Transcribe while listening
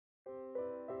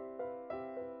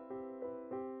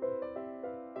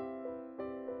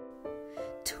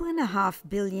2.5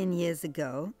 billion years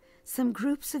ago, some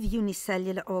groups of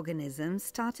unicellular organisms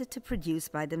started to produce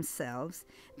by themselves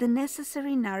the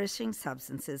necessary nourishing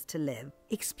substances to live,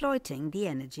 exploiting the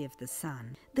energy of the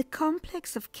sun. The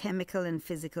complex of chemical and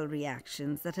physical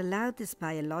reactions that allowed this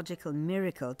biological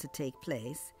miracle to take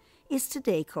place is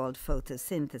today called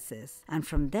photosynthesis, and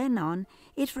from then on,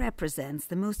 it represents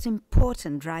the most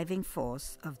important driving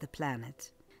force of the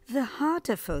planet. The heart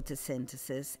of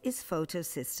photosynthesis is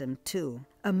photosystem II,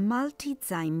 a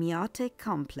multi-zymeotic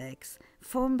complex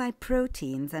formed by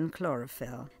proteins and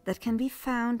chlorophyll that can be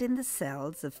found in the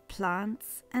cells of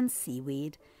plants and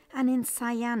seaweed and in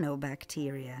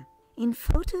cyanobacteria. In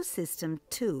photosystem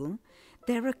II,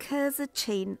 there occurs a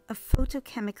chain of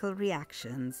photochemical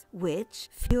reactions which,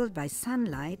 fueled by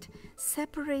sunlight,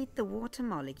 separate the water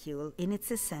molecule in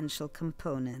its essential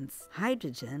components,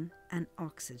 hydrogen and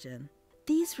oxygen.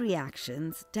 These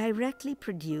reactions directly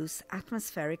produce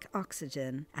atmospheric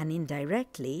oxygen and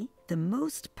indirectly the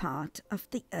most part of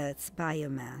the Earth's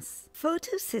biomass.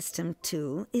 Photosystem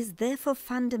II is therefore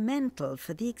fundamental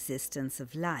for the existence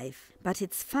of life, but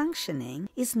its functioning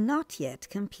is not yet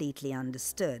completely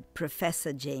understood.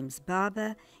 Professor James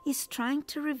Barber is trying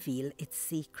to reveal its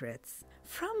secrets.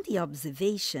 From the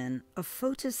observation of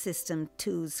photosystem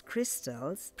II's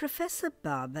crystals, Professor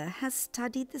Barber has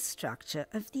studied the structure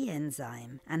of the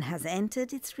enzyme and has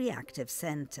entered its reactive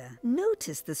center.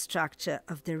 Notice the structure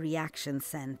of the reaction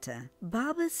center.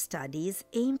 Barber's studies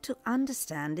aim to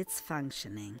understand its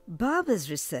functioning.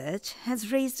 Barber's research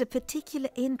has raised a particular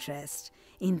interest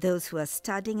in those who are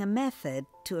studying a method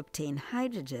to obtain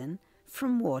hydrogen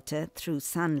from water through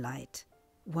sunlight.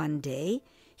 One day,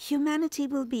 humanity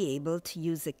will be able to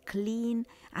use a clean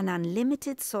and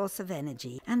unlimited source of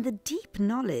energy, and the deep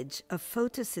knowledge of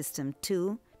photosystem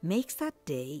II makes that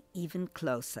day even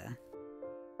closer.